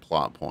main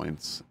plot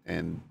points,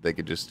 and they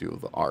could just do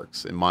the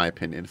arcs, in my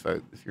opinion.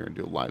 If you're gonna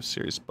do a live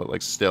series, but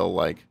like still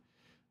like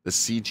the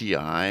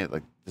CGI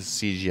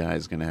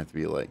is gonna have to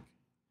be like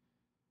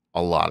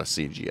a lot of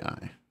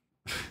CGI,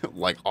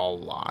 like a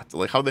lot.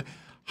 Like how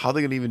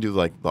they gonna even do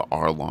like the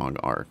Arlong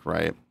arc,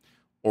 right?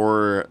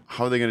 Or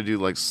how are they gonna do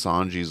like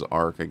Sanji's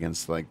arc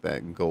against like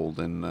that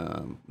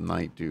golden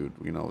knight dude,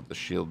 with the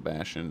shield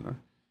bashing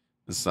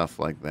and stuff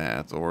like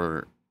that?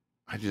 Or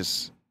I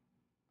just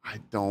I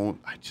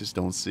just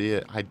don't see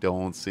it. I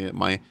don't see it.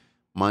 My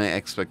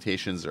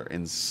expectations are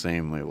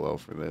insanely low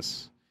for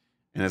this,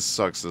 and it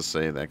sucks to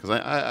say that because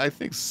I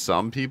think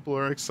some people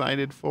are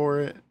excited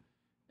for it,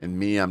 and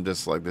me, I'm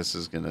just like this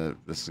is gonna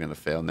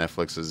fail.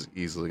 Netflix is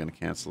easily gonna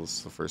cancel this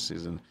the first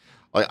season.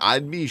 Like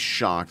I'd be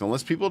shocked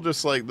unless people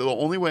just like the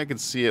only way I could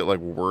see it like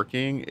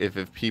working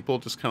if people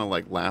just kind of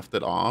like laughed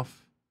it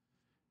off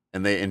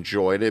and they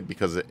enjoyed it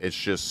because it's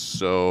just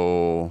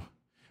so.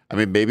 I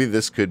mean, maybe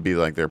this could be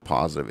like their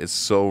positive. It's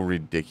so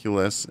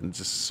ridiculous and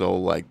just so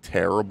like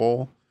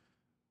terrible.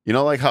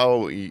 Like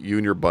how you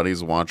and your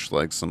buddies watch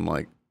like some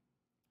like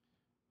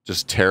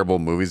just terrible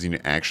movies and you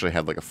actually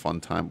had like a fun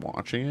time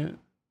watching it,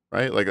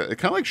 right? Like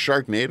kind of like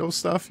Sharknado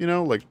stuff,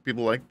 like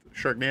people like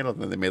Sharknado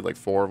and then they made like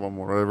four of them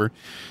or whatever.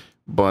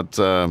 But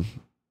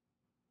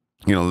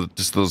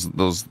just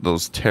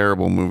those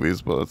terrible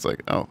movies. But it's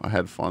like, oh, I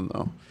had fun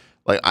though.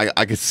 Like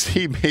I could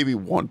see maybe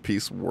One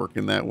Piece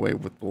working that way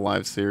with the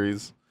live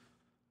series.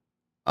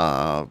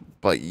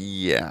 But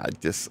yeah, I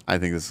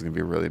think this is gonna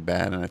be really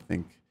bad,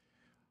 and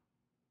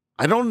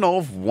I don't know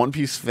if One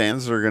Piece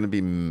fans are gonna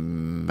be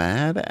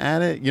mad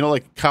at it.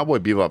 Like Cowboy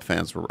Bebop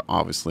fans were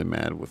obviously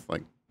mad with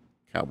like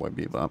Cowboy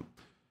Bebop.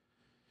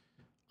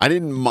 I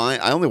didn't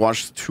mind. I only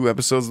watched 2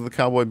 episodes of the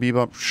Cowboy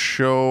Bebop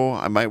show.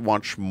 I might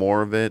watch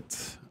more of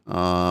it.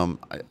 And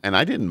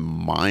I didn't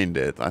mind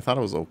it. I thought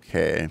it was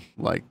okay.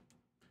 Like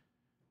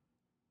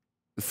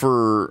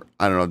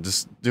I don't know,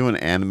 just doing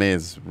anime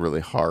is really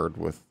hard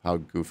with how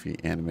goofy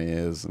anime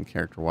is and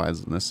character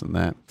wise and this and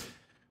that.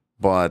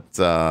 But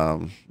yeah,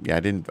 I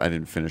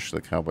didn't finish the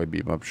Cowboy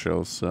Bebop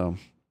show, so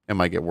it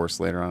might get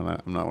worse later on.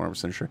 I'm not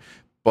 100% sure.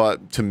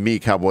 But to me,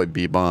 Cowboy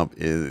Bebop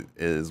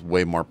is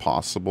way more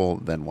possible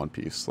than One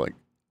Piece, like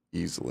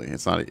easily.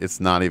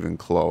 It's not even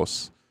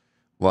close.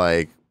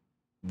 Like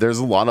there's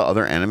a lot of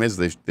other animes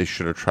they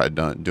should have tried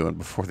doing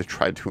before they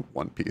tried doing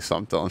One Piece.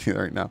 I'm telling you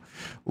right now,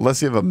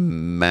 unless you have a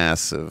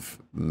massive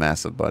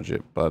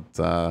budget. But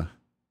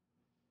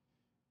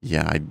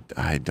yeah,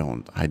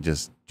 I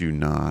just do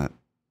not.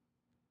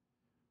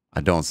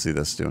 I don't see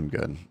this doing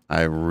good.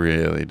 I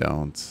really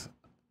don't.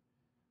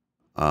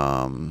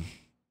 It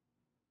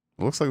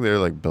looks like they're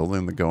like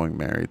building the Going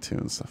Merry too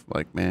and stuff.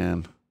 Like,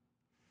 man,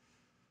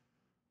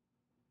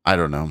 I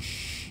don't know.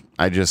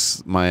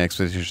 My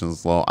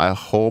expectations low. I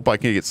hope I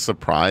can get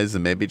surprised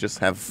and maybe just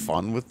have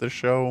fun with the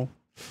show.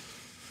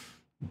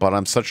 But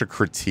I'm such a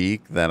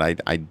critique that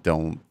I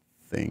don't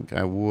think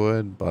I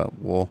would. But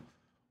we'll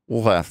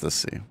have to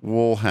see.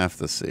 We'll have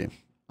to see.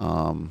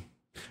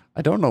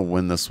 I don't know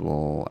when this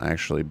will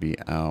actually be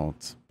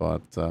out,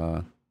 but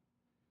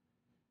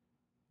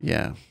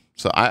yeah.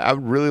 So I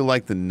would really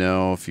like to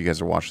know if you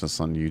guys are watching this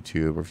on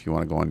YouTube or if you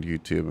want to go on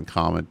YouTube and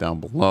comment down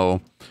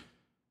below.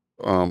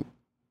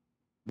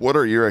 What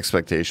are your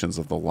expectations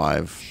of the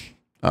live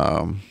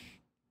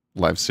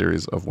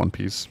series of One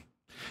Piece?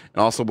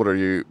 And also,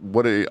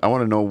 I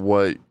want to know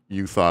what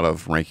you thought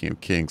of Ranking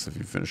of Kings if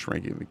you finished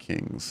Ranking of the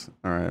Kings.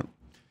 All right.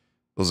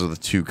 Those are the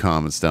 2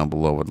 comments down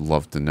below. Would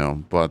love to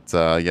know. But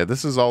yeah,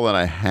 this is all that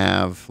I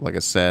have. Like I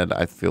said,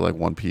 I feel like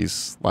One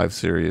Piece live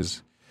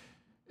series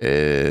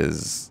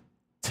is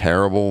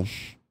terrible,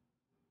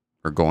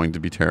 or going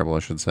to be terrible, I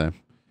should say.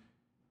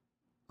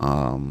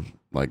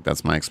 Like,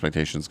 that's my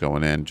expectations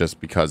going in,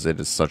 just because it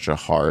is such a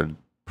hard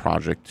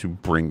project to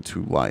bring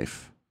to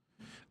life.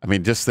 I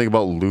mean, just think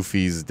about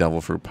Luffy's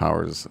Devil Fruit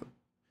powers.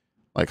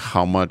 Like,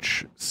 how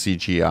much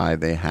CGI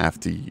they have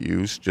to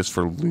use just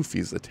for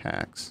Luffy's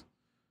attacks.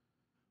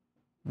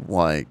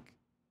 Like,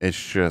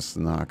 it's just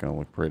not going to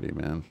look pretty,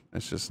 man.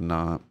 It's just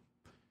not.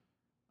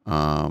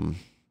 Well,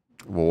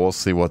 we'll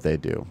see what they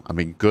do. I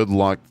mean, good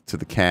luck to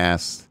the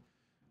cast.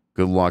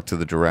 Good luck to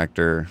the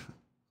director.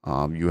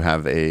 You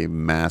have a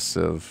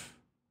massive...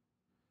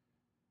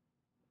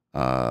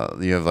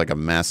 you have like a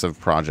massive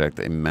project,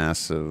 good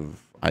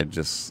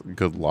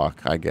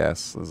luck, I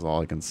guess, is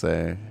all I can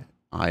say.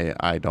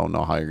 I don't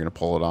know how you're going to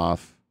pull it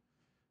off,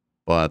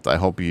 but I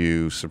hope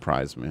you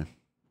surprise me.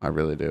 I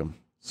really do.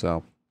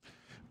 So,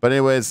 but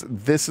anyways,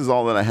 this is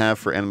all that I have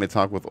for Anime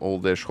Talk with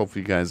Oldish.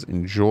 Hopefully you guys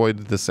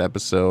enjoyed this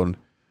episode.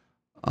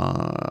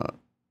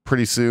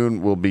 Pretty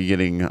soon we'll be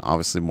getting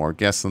obviously more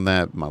guests than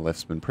that. My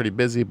life's been pretty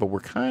busy, but we're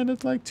kind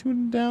of like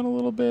tuning down a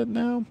little bit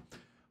now.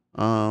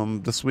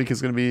 This week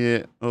is going to be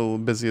a little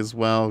busy as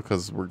well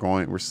because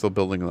we're still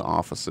building the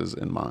offices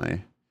in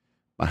my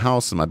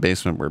house. In my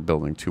basement, we're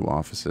building 2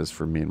 offices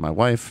for me and my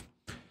wife,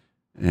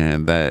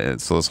 and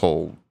so this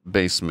whole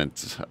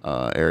basement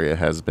area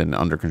has been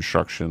under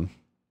construction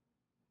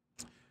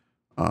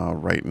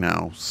right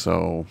now.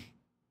 So,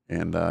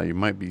 and you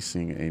might be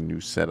seeing a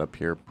new setup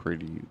here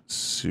pretty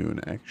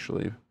soon,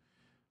 actually.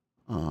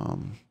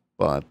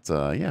 But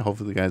yeah,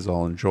 hopefully you guys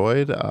all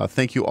enjoyed.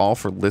 Thank you all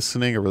for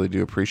listening. I really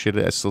do appreciate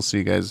it. I still see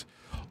you guys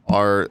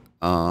are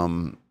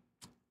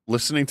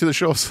listening to the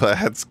show, so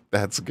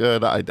that's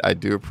good. I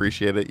do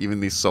appreciate it.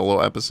 Even these solo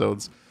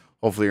episodes.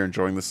 Hopefully you're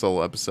enjoying the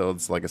solo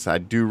episodes. Like I said, I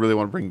do really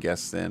want to bring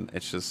guests in.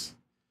 It's just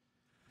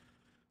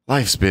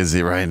life's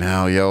busy right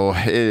now, yo.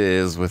 It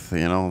is, with,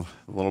 a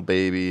little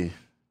baby,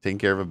 taking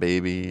care of a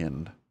baby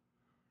and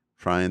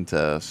trying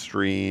to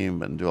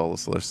stream and do all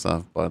this other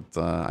stuff. But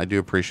I do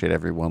appreciate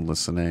everyone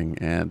listening.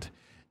 And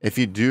if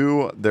you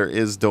do, there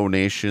is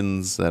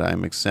donations that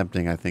I'm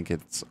accepting. I think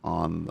it's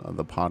on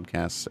the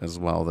podcast as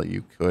well that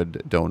you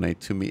could donate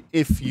to me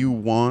if you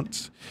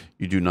want.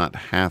 You do not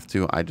have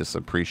to. I just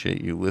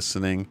appreciate you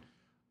listening.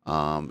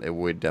 It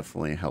would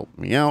definitely help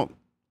me out.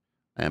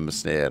 I am a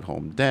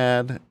stay-at-home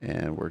dad,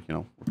 and we're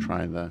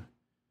trying to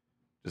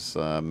just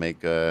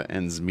make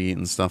ends meet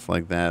and stuff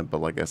like that.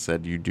 But like I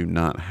said, you do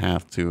not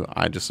have to.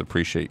 I just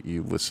appreciate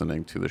you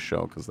listening to the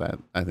show because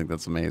I think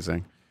that's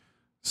amazing.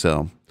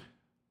 So,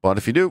 but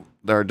if you do,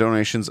 our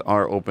donations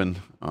are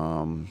open.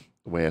 The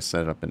way I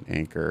set it up in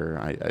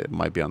Anchor, it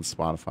might be on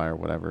Spotify or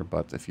whatever.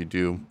 But if you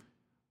do,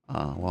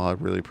 well, I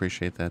really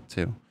appreciate that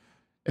too.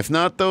 If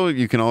not, though,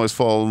 you can always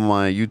follow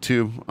my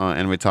YouTube,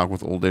 Anime Talk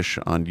with Oldish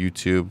on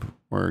YouTube,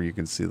 where you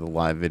can see the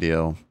live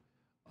video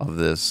of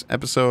this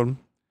episode.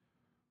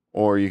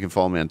 Or you can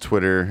follow me on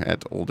Twitter at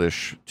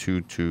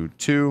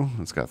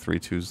Oldish222. It's got 3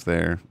 2s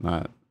there,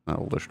 not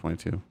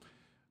Oldish22.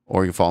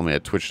 Or you can follow me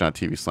at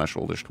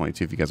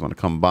twitch.tv/Oldish22 if you guys want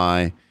to come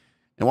by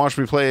and watch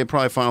me play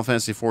probably Final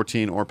Fantasy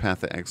 14 or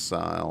Path of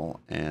Exile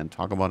and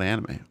talk about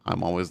anime.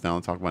 I'm always down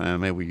to talk about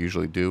anime. We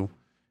usually do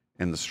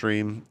in the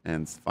stream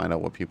and find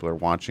out what people are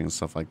watching and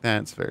stuff like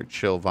that. It's a very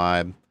chill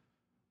vibe.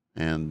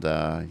 And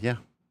yeah,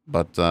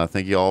 but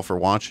thank you all for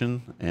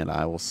watching, and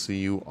I will see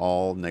you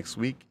all next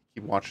week.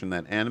 Keep watching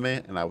that anime,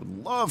 and I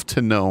would love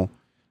to know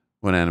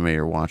what anime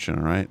you're watching,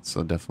 all right?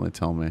 So definitely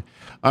tell me.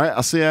 All right,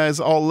 I'll see you guys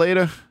all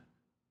later.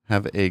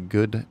 Have a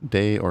good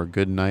day or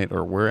good night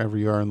or wherever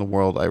you are in the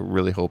world. I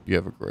really hope you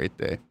have a great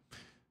day.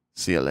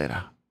 See you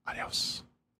later. Adios.